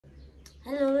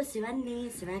Hello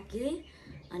Shivani शिवाकी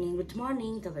अनि good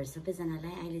morning तपाईहरु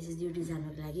सबैजनालाई। अहिले चाहिँ ड्युटी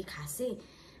जानको लागि खासै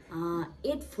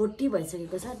 8:40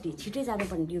 भइसकेको छ। छिटै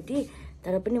जानुपर्ने ड्युटी,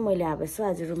 तर पनि मैले अब यसो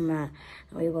आज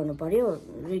रुममा उयो गर्नु पर्यो,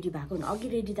 रेडी भएको हुनु अघि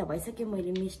रेडी त भइसक्यो।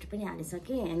 मैले मिस्ट पनि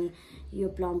हालिसकेँ अनि यो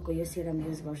प्लमको यो सिरम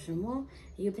युज गर्छु म।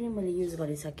 यो पनि मैले युज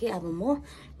गरिसकेँ। अब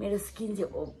मेरो स्किन चाहिँ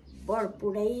ओभर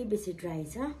पुरै बेसी ड्राई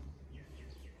छ।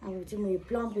 अब चाहिँ म यो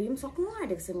प्लमको यो पनि सक्नु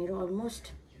आँटेको छ मेरो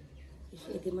अलमोस्ट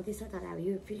यति मात्रै छ, तर अब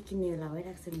यो फेरि किन्ने बेला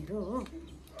भइरहेको छ मेरो हो।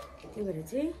 त्यही भएर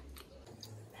चाहिँ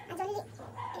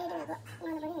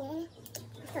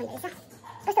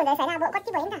कस्तो हुँदैछ होइन, अब कति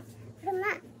भयो नि त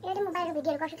रुममा एउटा म बाहिर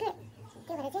भिडियोहरू गर्छु कि,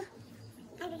 त्यही भएर चाहिँ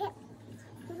आज चाहिँ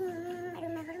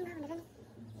रुममा गरौँ न भनेर नि।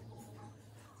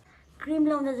 क्रिम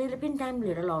लाउँदा जहिले पनि टाइम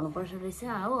लिएर लाउनु पर्छ रहेछ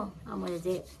हो। अब मैले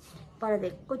चाहिँ पहिला त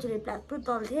एकैचोटि प्लाटपुट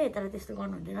दल्थेँ, तर त्यस्तो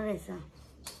गर्नु हुँदैन रहेछ।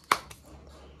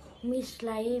 मिस्ट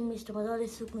लगाएँ, मिस्ट मजाले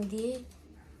सुक्नु दिएँ,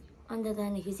 अन्त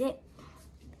त्यहाँदेखि चाहिँ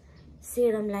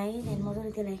सेरम लगाएँ, त्यहाँदेखि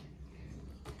मजाले त्यसलाई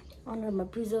अनुहारमा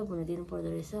प्रिजर्भ हुन दिनु पर्दो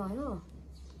रहेछ हो।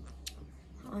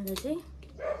 अन्त चाहिँ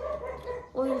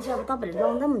ओइल चाहिँ अब तपाईँहरूले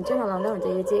लाउँदा पनि हुन्छ नलाउँदा हुन्छ।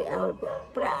 यो चाहिँ अब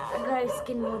पुरा ड्राई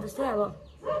स्किन म जस्तै अब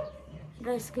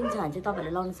ड्राई स्किन छ भने चाहिँ तपाईँहरूले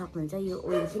लाउन सक्नुहुन्छ। यो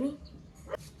ओइल पनि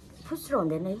फुस्रो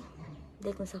हुँदैन है,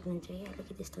 देख्न सक्नुहुन्छ है,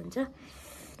 अलिकति त्यस्तो हुन्छ।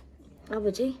 अब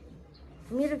चाहिँ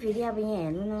मेरो फेरि अब यहाँ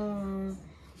हेर्नु न,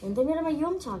 हुन त मेरोमा यो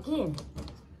पनि छ कि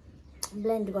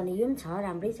ब्लेन्ड गर्ने, यो पनि छ,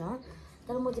 राम्रै छ,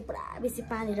 तर म चाहिँ पुरा बेसी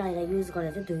पानी लगाएर युज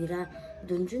गरेर चाहिँ धोएर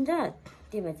धुन्छु नि त।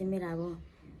 त्यही भएर चाहिँ मेरो अब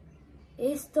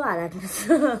यस्तो हालतमा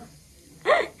छ।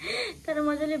 तर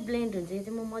मजाले ब्लेन्ड हुन्छ। यो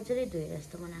चाहिँ म मजाले धोएर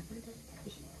यस्तो बनाएको नि त।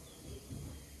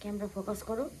 क्यामेरा फोकस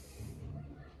गरौँ,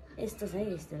 यस्तो छ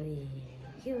है, यस्तो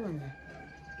के भन्दा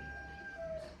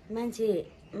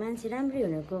मान्छे राम्रै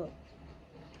हुनुको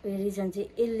उयो रिजन चाहिँ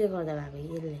यसले गर्दा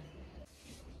भएको।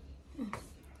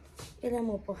 यसलाई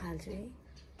म पखाल्छु है,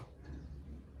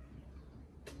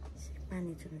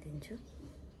 पानी चुन दिन्छु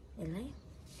यसलाई।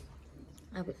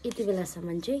 अब यति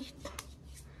बेलासम्म चाहिँ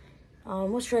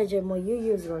मोइस्चराइजर म यो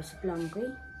युज गर्छु प्लमकै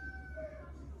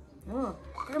हो।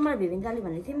 तर मलाई भिभिन्दाले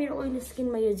भनेको थियो मेरो ओइली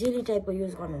स्किनमा यो जेली टाइपको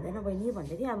युज गर्नु हुँदैन बहिनी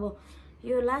भन्दै थियो। अब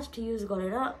यो लास्ट युज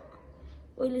गरेर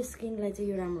ओइली स्किनलाई चाहिँ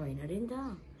यो राम्रो होइन अरे नि त,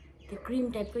 त्यो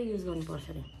क्रिम टाइपकै युज गर्नुपर्छ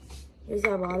अरे। यो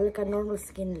चाहिँ अब हल्का नर्मल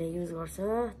स्किनले युज गर्छ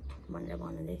भनेर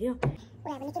भन्दै थियो।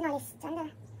 उहाँ पनि के नलेज छ नि त,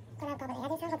 तर तपाईँलाई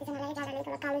यादै छ कतिजनालाई दादाले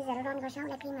तर कलेजहरू रन गर्छ,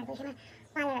 उसलाई क्रिमहरूको विषयमा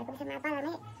पार्लरहरूको विषयमा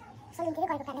पार्लरमै सलुनतिरै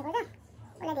गरेको कारणले गर्दा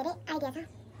उसलाई धेरै आइडिया छ।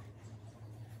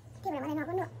 त्यही भएर मलाई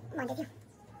नगर्नु भन्दै थियो।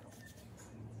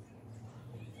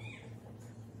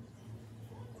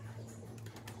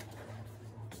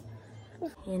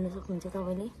 हेर्नु सक्नुहुन्छ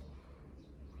तपाईँले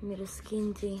मेरो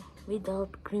स्किन चाहिँ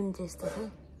विदाउट क्रिम चाहिँ यस्तो छ।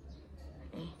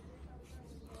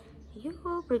 यो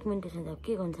पिगमेन्टेसन त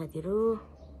के गर्नु साथीहरू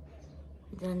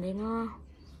जान्दैन,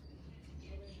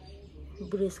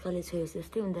 बुढेसकाले छोएपछि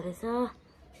जस्तै हुँदो रहेछ।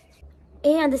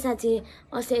 अन्त साँच्ची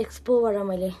अस्ति एक्सपोबाट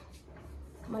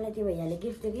मलाई त्यो भैयाले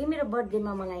गिफ्ट दियो कि मेरो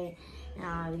बर्थडेमा मलाई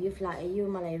यो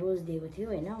मलाई रोज दिएको थियो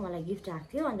होइन, मलाई गिफ्ट आएको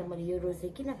थियो। अन्त मैले यो रोज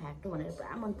चाहिँ किन फ्याक्नु भनेर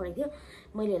पुरा मन परेको थियो।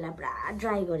 मैले यसलाई पुरा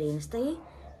ड्राई गरेँ, हेर्नुहोस् त है,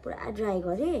 पुरा ड्राई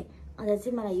गरेँ। अन्त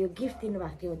चाहिँ मलाई यो गिफ्ट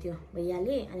दिनुभएको थियो त्यो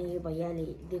भैयाले, अनि यो भैयाले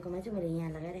दिएकोमा चाहिँ मैले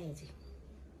यहाँ लगाइराखेको छु।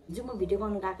 जो म भिडियो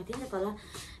गर्नु गएको थिएँ नि तल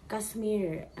काश्मीर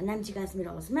नाम्ची काश्मीर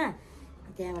हाउसमा,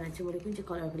 त्यहाँबाट चाहिँ मैले कुन चाहिँ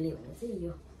कलरको लिएँ भने चाहिँ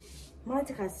यो मलाई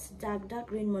चाहिँ खास डार्क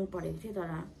ग्रिन मन परेको थियो,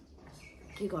 तर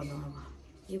के गर्नु अब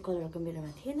यो कलरको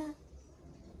मेरोमा थिएन,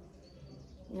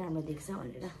 राम्रो देख्छ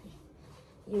भनेर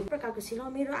यो प्रकारको सिलाउ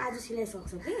मेरो आज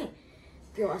सिलाइसक्छ कि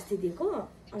त्यो अस्ति दिएको।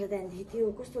 अन्त त्यहाँदेखि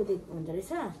त्यो कस्तो हुँदो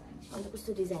रहेछ, अन्त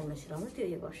कस्तो डिजाइनमा सिलाउनु त्यो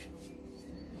यो गर्छु,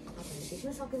 तपाईँले देख्न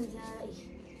सक्नुहुन्छ।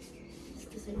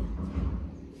 यस्तो छ यो,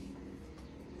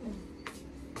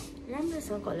 राम्रो छ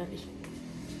कलर,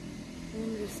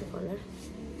 राम्रो छ कलर,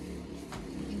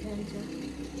 जान्छ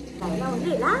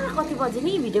लाउने ला। कति बजी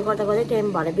नि भिडियो गर्दा गर्दै टाइम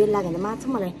भएर बेल लाग्यो भने मार्छ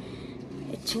मलाई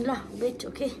एकछिन ल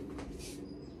वेट। ओके,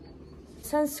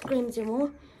 सनस्क्रिन चाहिँ म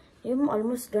यो पनि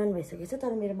अलमोस्ट डन भइसकेको छ,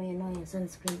 तर मेरोमा यहाँ नयाँ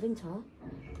सनस्क्रिन पनि छ,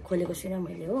 खोलेको छुइनँ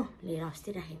मैले हो, लिएर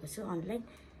अस्ति राखेको छु अनलाइन।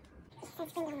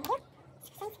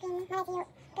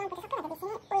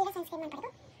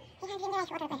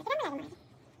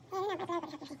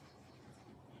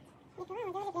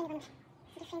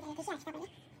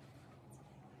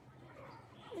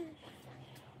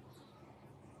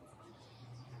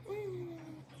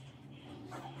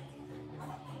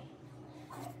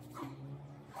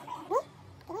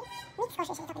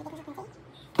 कोशिश गरेर देख्न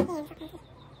सक्नुहुन्छ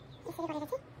यसरी गरेर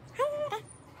चाहिँ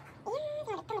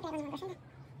हल्का एकदम प्यारो गर्नुपर्छ नि त।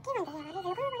 के भन्छ यो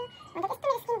गर्नु पर्यो अन्त त्यस्तो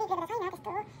मेरो स्किन बिग्रेको छैन, त्यस्तो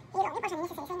यो गर्नै पर्छ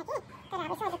नेसेसरी छैन कि। तर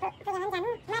अब यसो प्रोग्राम जानु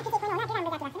मार्केट देख्नु होला, के राम्रो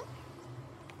जाति लाग्छ नि,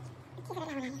 के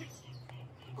गरेर लाउनु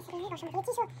यसरी नै गर्छु फेरि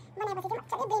चिसो बनाएपछि चाहिँ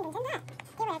मजाले ब्लेन्ड हुन्छ नि त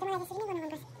त्यही भएर चाहिँ मलाई यसरी नै गर्न मन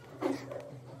पर्छ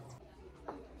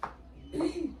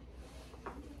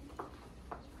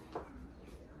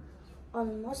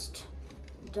अलमोस्ट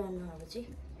डन अब चाहिँ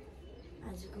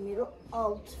आजको मेरो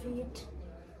आउटफिट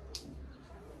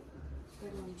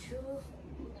बनाउँछु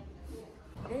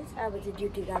अब चाहिँ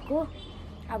ड्युटी गएको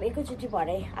अब एकैचोटि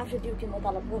भरे आफ्टर ड्युटी म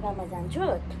तल प्रोग्राममा जान्छु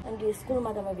अनि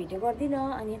स्कुलमा त म भिडियो गर्दिनँ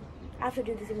अनि आफ्टर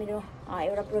ड्युटी चाहिँ मेरो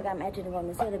एउटा प्रोग्राम एटेन्ड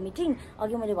गर्नु छ एउटा मिटिङ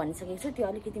अघि मैले भनिसकेको छु त्यो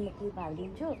अलिकति म क्लिप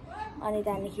हालिदिन्छु अनि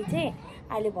त्यहाँदेखि चाहिँ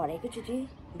अहिले भरे एकैचोटि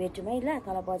भेटौँ है ल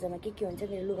तल बजारमा के हुन्छ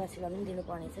मेरो लुगा सिलाउनु पनि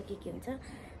दिनुपर्ने छ के हुन्छ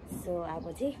सो अब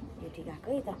चाहिँ ड्युटी गएको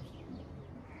है त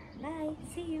बाई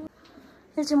सी यू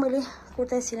यो चाहिँ मैले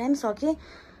कुर्ता सिलाइ पनि सकेँ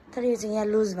तर यो चाहिँ यहाँ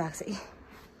लुज भएको छ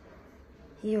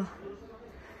यो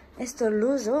यस्तो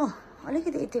लुज हो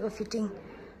अलिकति यतिको फिटिङ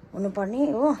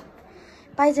हुनुपर्ने हो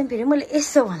पाइजामा फेरि मैले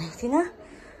यस्तो भनेको थिइनँ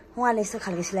उहाँले यस्तो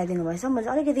खालको सिलाइदिनु भएछ मैले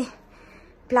अलिकति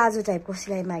प्लाजो टाइपको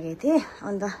सिलाइ मागेको थिएँ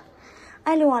अन्त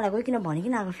अहिले उहाँलाई गइकन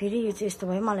भनिकन आएको फेरि यो चाहिँ यस्तो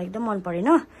भयो मलाई एकदम मन परेन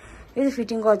यो चाहिँ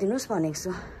फिटिङ गरिदिनुहोस् भनेको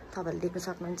छु तपाईँहरूले देख्न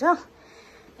सक्नुहुन्छ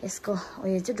यसको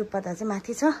उयो चाहिँ डुप्पाता चाहिँ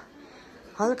माथि छ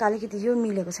हल्का अलिकति यो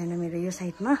मिलेको छैन मेरो यो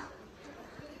साइडमा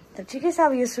तर ठिकै छ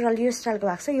अब यो सुरुवाल यो स्टाइलको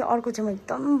भएको छ यो अर्को चाहिँ म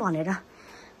एकदम भनेर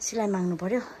सिलाइ माग्नु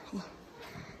पर्यो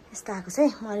यस्तो आएको छ है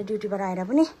म अहिले ड्युटीबाट आएर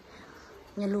पनि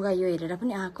यहाँ लुगा यो हेरेर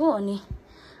पनि आएको अनि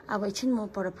अब एकछिन म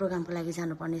पर प्रोग्रामको लागि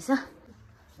जानुपर्ने छ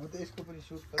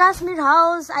काश्मीर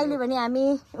हाउस अहिले भने हामी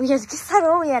उयो के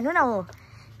साह्रो हो यहाँ हेर्नु न हो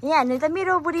यहाँ हेर्नु त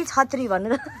मेरो बुढी छत्री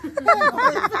भन्नु त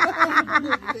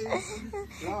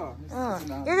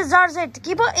यो चाहिँ जर्जेट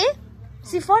के पो ए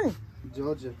सिफोन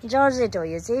जर्जेट हो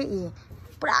यो चाहिँ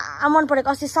पुरा मन परेको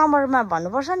अस्ति समरमा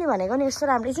भन्नुपर्छ नि भनेको नि यस्तो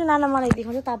राम्रो एकछिन नाना मलाई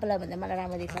देखाउँछ तपाईँलाई भन्दा मलाई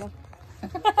राम्रो देखाउनु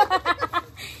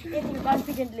यति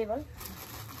कन्फिडेन्ट लेभल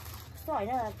यस्तो होइन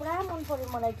पुरा मन पर्यो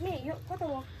मलाई कि यो कता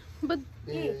हो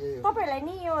तपाईँहरूलाई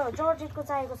नि यो जर्जेटको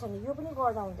चाहिएको छ भने यो पनि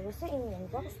गर्दा हुँदो रहेछ हेर्नु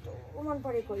कस्तो मन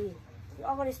परेको यो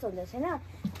अगाडि यस्तो हुँदो रहेछ होइन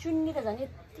चुन्नी त झन्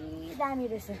यति दामी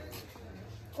रहेछ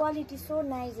क्वालिटी सो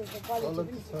नाइस रहेछ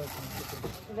क्वालिटी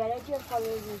भेराइटी अफ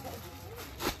कलर्स रहेछ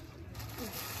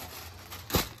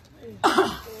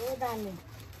यस्तो दामी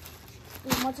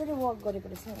मजाले वर्क गरेको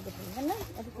रहेछ होइन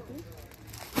अलिकति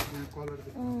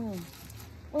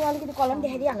उयो अलिकति कलर पनि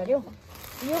देखाइदिइहाल्नु अरे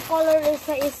यो कलर रहेछ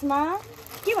यसमा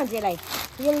के भन्छ यसलाई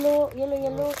yellow yellow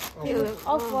yellow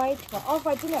of white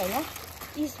पनि होइन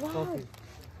इस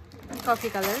कफी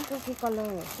कलर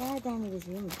क्या दामी रहेछ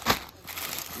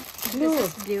ब्लू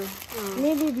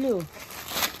नेभी ब्लू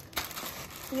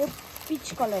यो पिच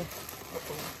कलर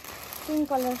पिङ्क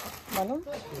कलर भनौँ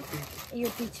यो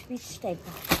पिच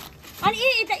टाइपको अनि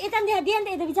यता यता पनि देखाइदियो नि त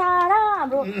यता बिचरा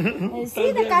हाम्रो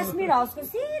सिधा काश्मीर हाउसको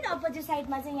सिधा अपोजिट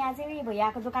साइडमा चाहिँ यहाँ चाहिँ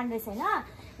भैयाको दोकान रहेछ होइन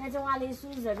यहाँ चाहिँ उहाँले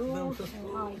सुजहरू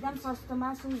एकदम सस्तोमा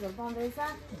सुजहरू पाउँदो रहेछ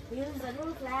हिल्सहरू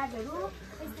फ्ल्याटहरू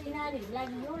यस्तै नानीहरूको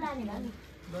लागि यो लाने भए नि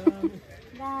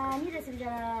दामी रहेछ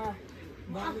बिचरा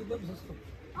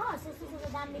सस्तो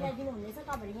दाम मिलाइदिनु हुनेछ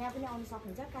तपाईँहरू यहाँ पनि आउनु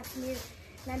सक्नुहुन्छ काश्मीर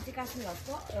नाम्ची काश्मीर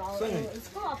हाउसको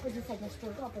यसको अपोजिट साइडमा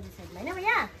स्टोरको अपोजिट साइडमा होइन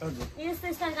भैया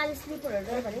यस्तो स्टाइल गाली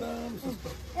स्लिपरहरू एकदम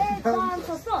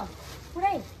सस्तो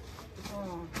पुरै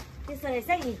त्यस्तो रहेछ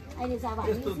कि अहिले चाहिँ अब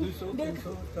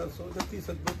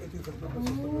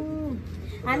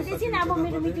हामी चाहिँ एकछिन अब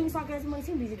मेरो मिटिङ सकेर चाहिँ म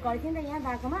एकछिन भिजिट गरेको थिएँ नि त यहाँ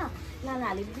बाटोमा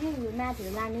नानाहरूले पनि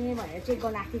म्याचहरू लाने भनेर चेक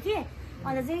गर्न आएको थिएँ कि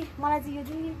अन्त चाहिँ मलाई चाहिँ यो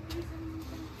चाहिँ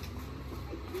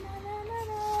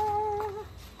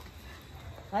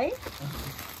है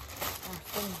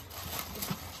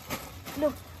लु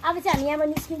अब चाहिँ हामी यहाँबाट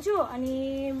निस्किन्छु अनि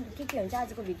के हुन्छ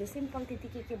आजको भिडियो सिम्पल त्यति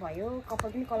के भयो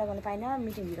कपाल पनि कलर गर्न पाएन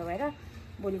मिटिङ भिडियो भएर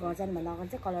भोलि घर जानुभन्दा अगाडि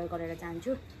चाहिँ कलर गरेर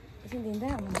जान्छु एकछिन दिँदा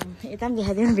यता पनि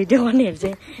देखाइदिनु भिडियो गर्नेहरू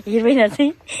चाहिँ हिरोइनहरू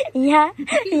चाहिँ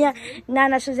यहाँ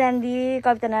नाना सुजान्दी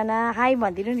कविता नाना हाई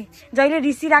भनिदिनु नि जहिले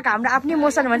रिसिरहेको हाम्रो आफ्नै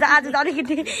मोसन भन्छ आज त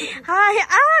अलिकति हाई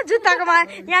जुत्ताकोमा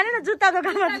यहाँनिर जुत्ता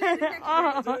दोकानमा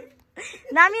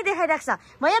दामी देखाइरहेको छ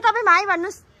भैया तपाईँ हाई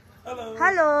भन्नुहोस्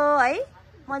हेलो है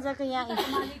मजाको यहाँ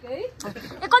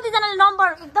कतिजनाले नम्बर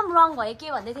एकदम रङ भयो के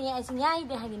भन्दै थियो यहाँ एकछिन यहीँ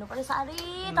देखाइदिनु पर्यो साह्रै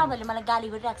तपाईँहरूले मलाई गाली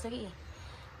गरिरहेको छ कि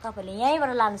तपाईँहरूले यहीँबाट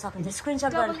लानु सक्नुहुन्छ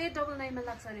स्क्रिनसट गरेर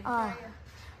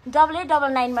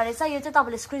 $899 रहेछ यो चाहिँ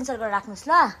तपाईँले स्क्रिनसट गरेर राख्नुहोस्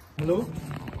ल हेलो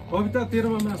कविता 13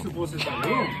 मा मासु पोसेछ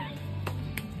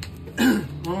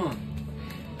हो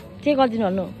के गरिदिनु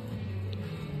भन्नु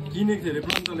किनेको थिए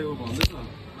प्लान्टले हो भन्दैछ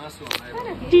मासु हरायो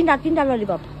तीनटा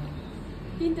ललिपप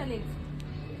तीनटा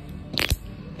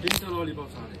ललिपप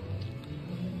छ अरे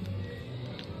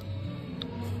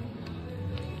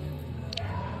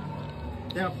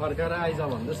त्यहाँ फर्काएर आइज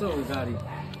भन्दैछ गाडी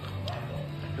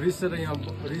रिसेर यहाँ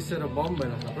रिसेर बम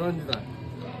भइरहेको छ रन्जिता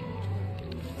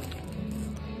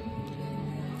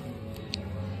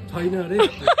छैन अरे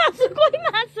कोही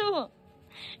मासु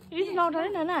रिस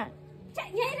नउठाउने न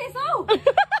यही रहेछ हौ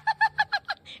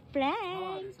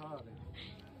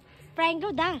प्राङ्क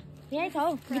हौ दा यही छ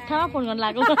हौ बित्थामा फोन गर्नु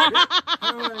लाग्यो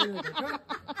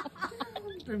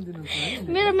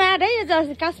मेरो म्याट है यो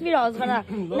चाहिँ काश्मीर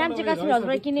हाउसबाट नाम्ची काश्मीर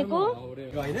हाउसबाट किनेको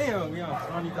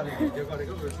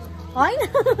होइन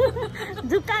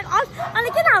झुक्का अनि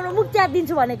किन हाम्रो मुख च्याप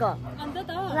दिन्छु भनेको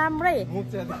राम्रै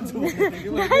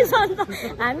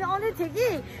हामी आउँदै थियो कि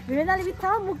भिडियोले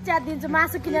बित्थामा मुख च्याप दिन्छु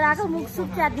मासु किनेर आएको मुख सुप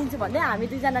च्याप दिन्छु भन्दै हामी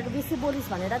दुईजनाको बेसी बोलिस्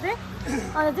भनेर चाहिँ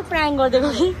अन्त चाहिँ प्राङ्क गरिदिएको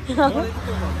कि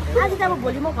आज चाहिँ अब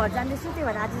भोलि म घर जाँदैछु त्यही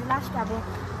भएर आज लास्ट अब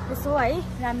यसो है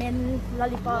रामेन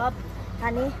ललिपप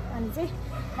खाने अनि चाहिँ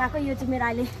गएको यो चाहिँ मेरो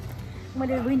अहिले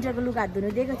मैले विन्टरको लुगाहरू धुनु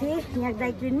दिएको थिएँ यहाँ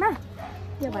ड्राई क्लिनमा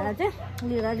त्यो भएर चाहिँ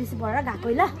लिएर रिसिभ गरेर गएको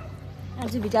ल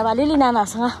आज भिडियो अब अलिअलि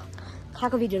नानाहरूसँग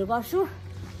खाएको भिडियोहरू गर्छु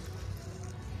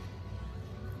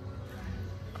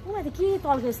उमा त के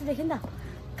तल्को जस्तो देख्यो नि त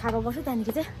खाएको गर्छु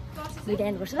त्यहाँदेखि चाहिँ भिडियो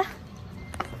एन्ड गर्छु ल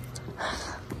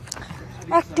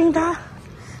एक्टिङ त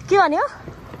के भन्यो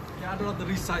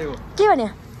के भन्यो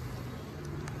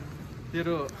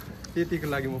तेरो त्यतिको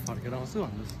लागि म फर्केर आउँछु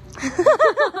भन्नुहोस्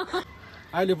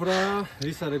अहिले पुरा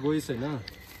रिसाएर गइस् होइन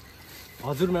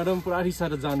हजुर म्याडम पुरा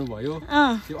रिसाएर जानुभयो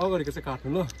त्यो अगाडिको चाहिँ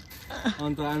काट्नु ल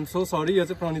अन्त आइएम सो सरी यो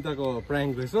चाहिँ प्रणिताको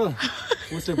प्राङ्क रहेछ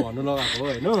उसले भन्नु लगाएको हो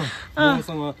होइन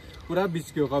मसँग पुरा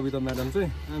बिच्क्यो कविता म्याडम चाहिँ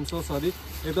आइएम सो सरी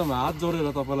एकदम हात जोडेर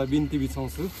तपाईँलाई बिन्ती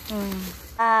बिछाउँछु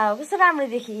कस्तो राम्रो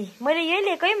देखि मैले यही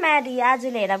लिएको है म्याडी आज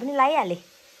लिएर पनि लगाइहालेँ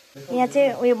यहाँ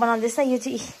चाहिँ उयो बनाउँदैछ यो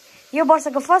चाहिँ यो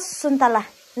वर्षको फर्स्ट सुन्तला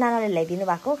नानाले ल्याइदिनु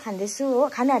भएको खाँदैछु हो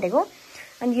खान आँटेको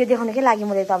अनि यो देखाउनुकै लागि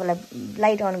मैले तपाईँलाई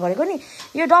लाइट अन गरेको नि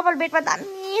यो डबल बेडमा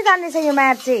दामी जानेछ यो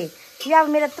म्याट चाहिँ यो अब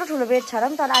मेरो यत्रो ठुलो बेड छ र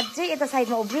पनि तर अझै यता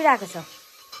साइडमा उब्रिरहेको छ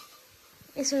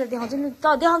यसो त देखाउँछु नि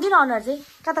त देखाउँदिनँ अनुहार चाहिँ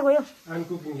कता गयो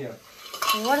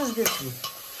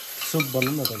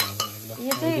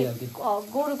यो चाहिँ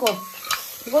गोरुको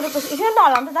यसरी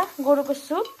नहलाउनु त गोरुको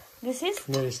सुप दिस इज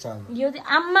यो चाहिँ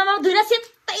आम्मामा धुइरा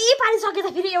सेतै पारिसके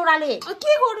त फेरि एउटाले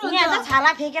के गर्नु यहाँ त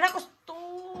छाला फेकेर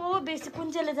कस्तो बेसी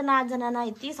कुन चाहिँले चाहिँ नाच्दैन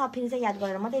यति सफिनी चाहिँ याद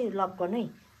गरेर मात्रै लभ गर्नु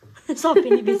है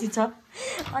सफिनी बेसी छ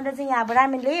अन्त चाहिँ यहाँ अब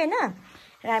रामेन ल्यायो होइन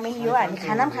रामेन यो हामी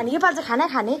खाना पनि खाने योपालि चाहिँ खाना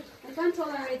खाने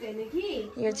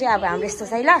यो चाहिँ अब हाम्रो यस्तो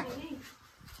छ है ल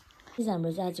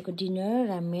हाम्रो चाहिँ आजको डिनर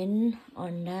रामेन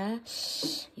अन्डा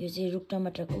यो चाहिँ रुख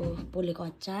टमाटरको पोलेको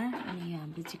अचार अनि यो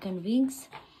हाम्रो चिकन विङ्स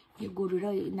यो गोरु र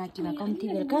नाकीमा कम्ती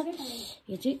बेलुका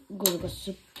यो चाहिँ गोरुको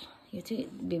सुप यो चाहिँ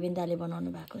बेबेन दाले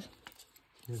बनाउनु भएको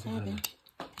सादा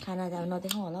खाना त अब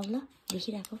नदेखाउँ होला ल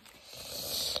देखिरहेको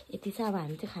यति चाहिँ अब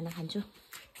हामी चाहिँ खाना खान्छौँ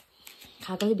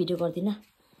खाएको चाहिँ भिडियो गर्दिनँ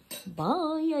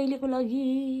बाई अहिलेको लागि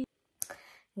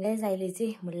गाइस अहिले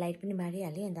चाहिँ मैले लाइट पनि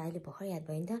मारिहालेँ अन्त अहिले भर्खर याद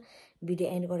भयो नि त भिडियो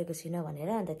एन्ड गरेको छुइनँ भनेर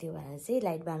अन्त त्यो भएर चाहिँ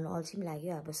लाइट बाल्नु अल्छी पनि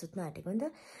लाग्यो अब सुत्नु आँटेको नि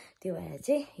त त्यो भएर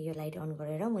चाहिँ यो लाइट अन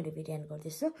गरेर मैले भिडियो एन्ड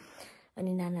गर्दैछु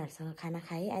अनि नानाहरूसँग खाना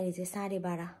खाएँ अहिले चाहिँ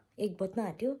 12:30 1 बज्न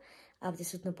आँट्यो अब चाहिँ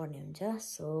सुत्नुपर्ने हुन्छ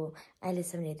सो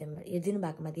अहिलेसम्म हेरिदिनु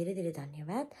भएकोमा धेरै धेरै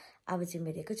धन्यवाद अब चाहिँ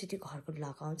मेरो एकैचोटि घरको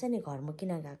भ्लग आउँछ नि घर म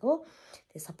किन गएको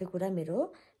त्यो सबै कुरा मेरो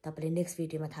तपाईँले नेक्स्ट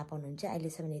भिडियोमा थाहा पाउनुहुन्छ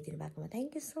अहिलेसम्म हेरिदिनु भएकोमा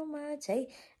थ्याङ्क यू सो मच है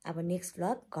अब नेक्स्ट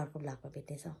भ्लग घरको भ्लगमा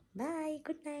भेट्नेछौँ बाई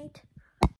गुड नाइट